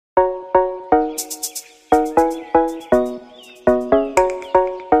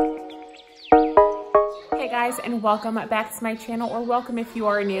guys, and welcome back to my channel, or welcome if you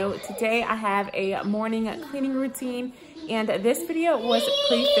are new. Today I have a morning cleaning routine, and this video was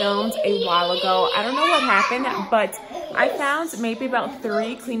pre-filmed a while ago. I don't know what happened, but I found maybe about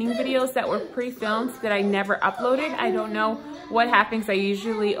 3 cleaning videos that were pre-filmed that I never uploaded. I don't know what happens. I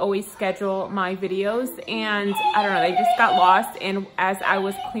usually always schedule my videos, and I don't know, they just got lost. And as I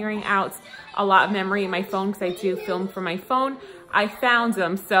was clearing out a lot of memory in my phone, because I do film from my phone, I found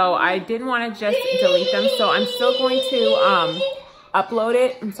them, so I didn't want to just delete them. So I'm still going to upload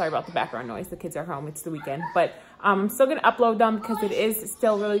it. I'm sorry about the background noise. The kids are home. It's the weekend. But I'm still going to upload them because it is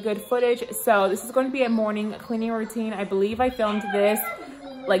still really good footage. So this is going to be a morning cleaning routine. I believe I filmed this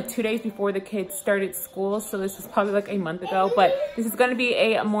like 2 days before the kids started school, so this is probably like a month ago. But this is going to be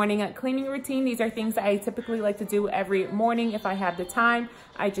a morning cleaning routine. These are things that I typically like to do every morning if I have the time.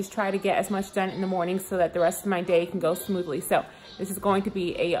 I just try to get as much done in the morning so that the rest of my day can go smoothly. So this is going to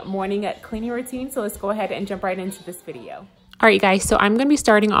be a morning cleaning routine, so let's go ahead and jump right into this video. All right, guys, so I'm going to be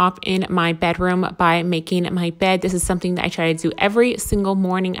starting off in my bedroom by making my bed. This is something that I try to do every single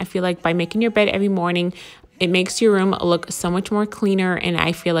morning. I feel like by making your bed every morning, it makes your room look so much more cleaner, and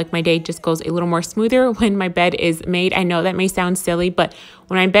I feel like my day just goes a little more smoother when my bed is made. I know that may sound silly, but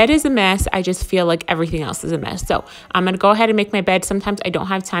when my bed is a mess, I just feel like everything else is a mess. So I'm going to go ahead and make my bed. Sometimes I don't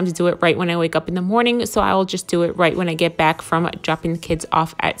have time to do it right when I wake up in the morning, so I will just do it right when I get back from dropping the kids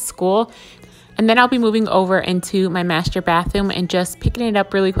off at school. And then I'll be moving over into my master bathroom and just picking it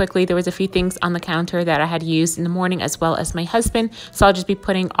up really quickly. There was a few things on the counter that I had used in the morning, as well as my husband. So I'll just be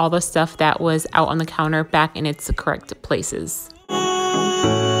putting all the stuff that was out on the counter back in its correct places.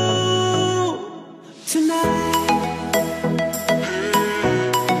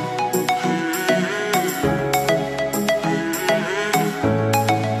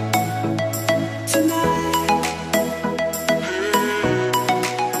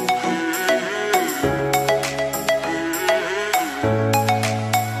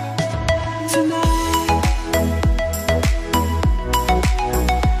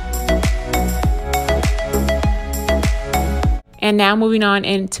 And now moving on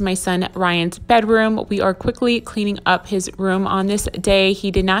into my son Ryan's bedroom. We are quickly cleaning up his room on this day. He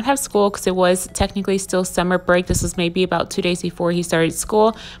did not have school because it was technically still summer break. This was maybe about 2 days before he started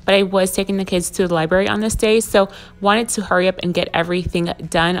school, but I was taking the kids to the library on this day, so wanted to hurry up and get everything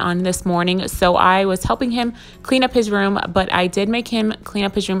done on this morning. So I was helping him clean up his room, but I did make him clean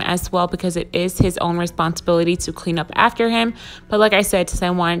up his room as well because it is his own responsibility to clean up after him. But like I said, since I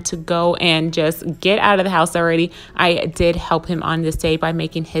wanted to go and just get out of the house already, I did help him on this day by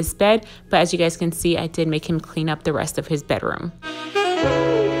making his bed. But as you guys can see, I did make him clean up the rest of his bedroom.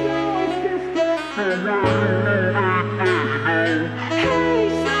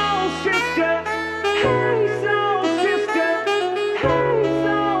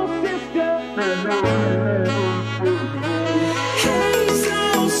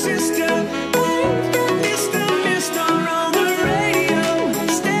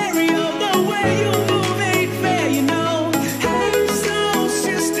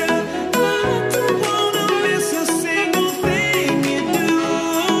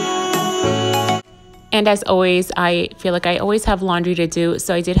 And as always, I feel like I always have laundry to do,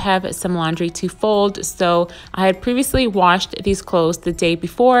 so I did have some laundry to fold. So I had previously washed these clothes the day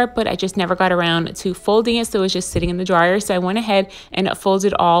before, but I just never got around to folding it, so it was just sitting in the dryer. So I went ahead and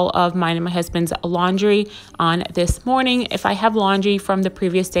folded all of mine and my husband's laundry on this morning. If I have laundry from the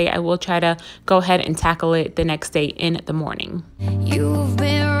previous day, I will try to go ahead and tackle it the next day in the morning. You've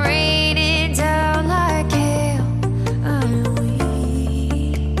been raining down like hail. I'm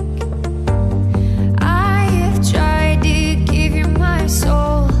weak. I have tried to give you my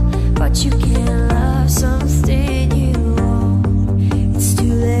soul, but you can't love something you own. It's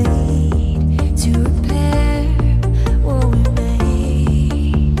too late to repair what we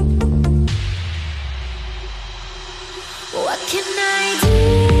made. What can I do?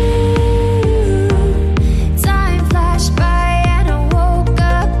 Time flashed by and I woke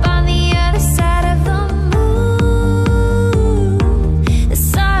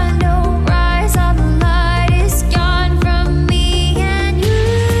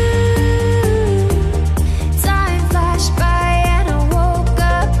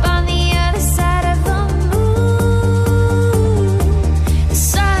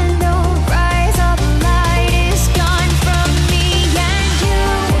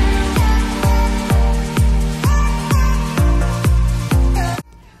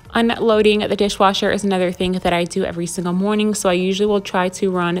Unloading the dishwasher is another thing that I do every single morning. So I usually will try to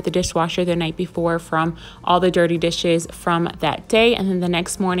run the dishwasher the night before from all the dirty dishes from that day. And then the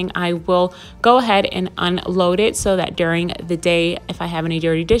next morning I will go ahead and unload it so that during the day, if I have any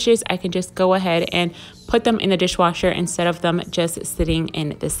dirty dishes, I can just go ahead and put them in the dishwasher instead of them just sitting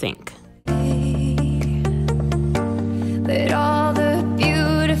in the sink. But all the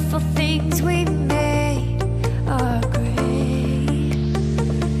beautiful things we made are great.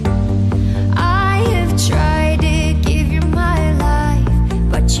 I have tried to give you my life,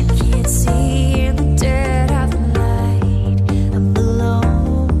 but you can't see in the dead of the night. I'm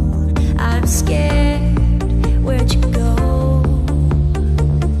alone, I'm scared, where'd you go?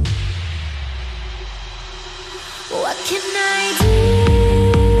 What can I do?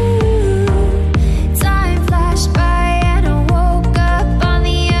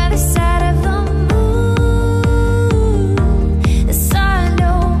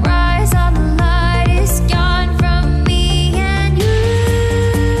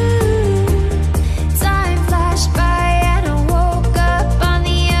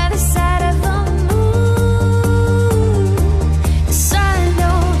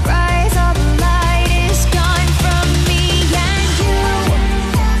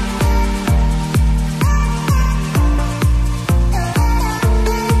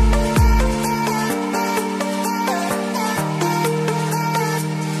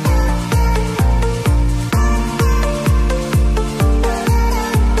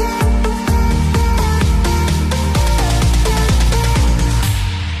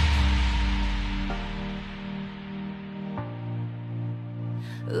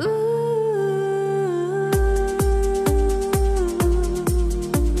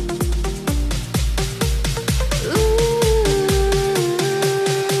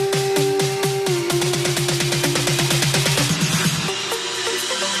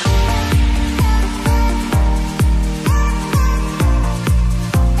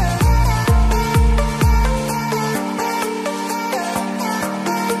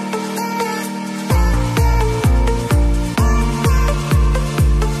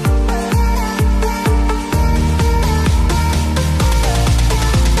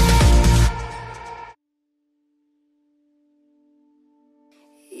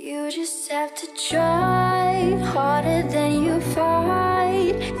 You just have to try harder than you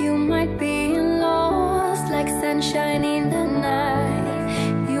fight. You might be lost like sunshine in the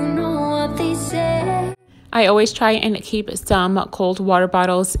night. You know what they say. I always try and keep some cold water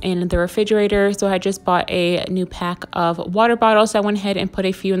bottles in the refrigerator. So I just bought a new pack of water bottles. I went ahead and put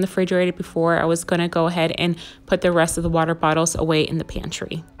a few in the refrigerator before I was going to go ahead and put the rest of the water bottles away in the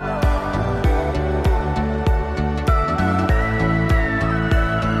pantry.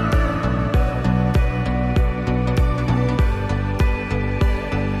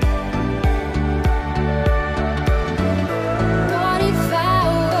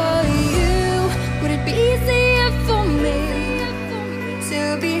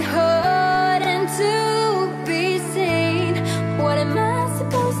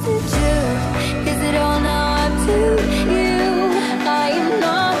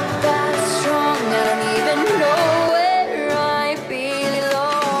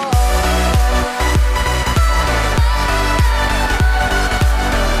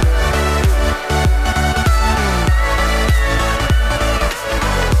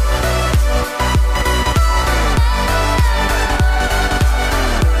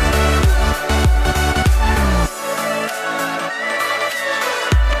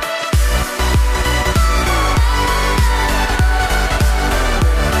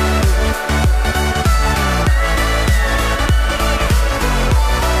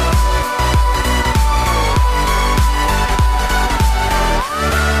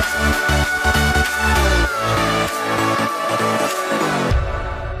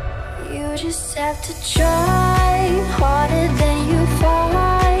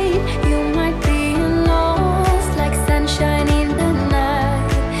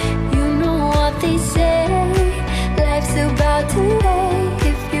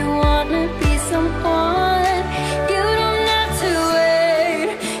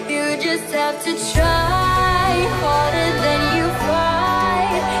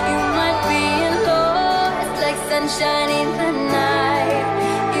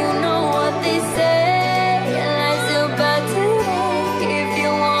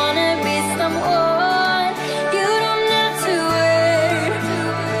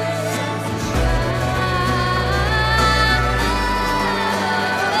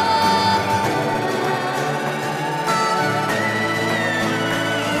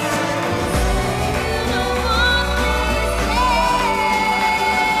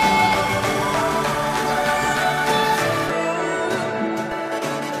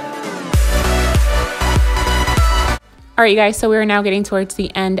 All right, you guys, so we're now getting towards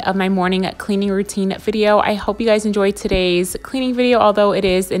the end of my morning cleaning routine video. I hope you guys enjoyed today's cleaning video, although it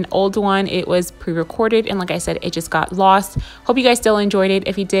is an old one. It was pre-recorded, and like I said, it just got lost. Hope you guys still enjoyed it.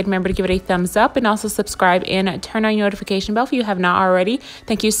 If you did, remember to give it a thumbs up and also subscribe and turn on your notification bell if you have not already.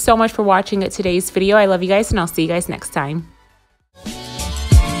 Thank you so much for watching today's video. I love you guys, and I'll see you guys next time.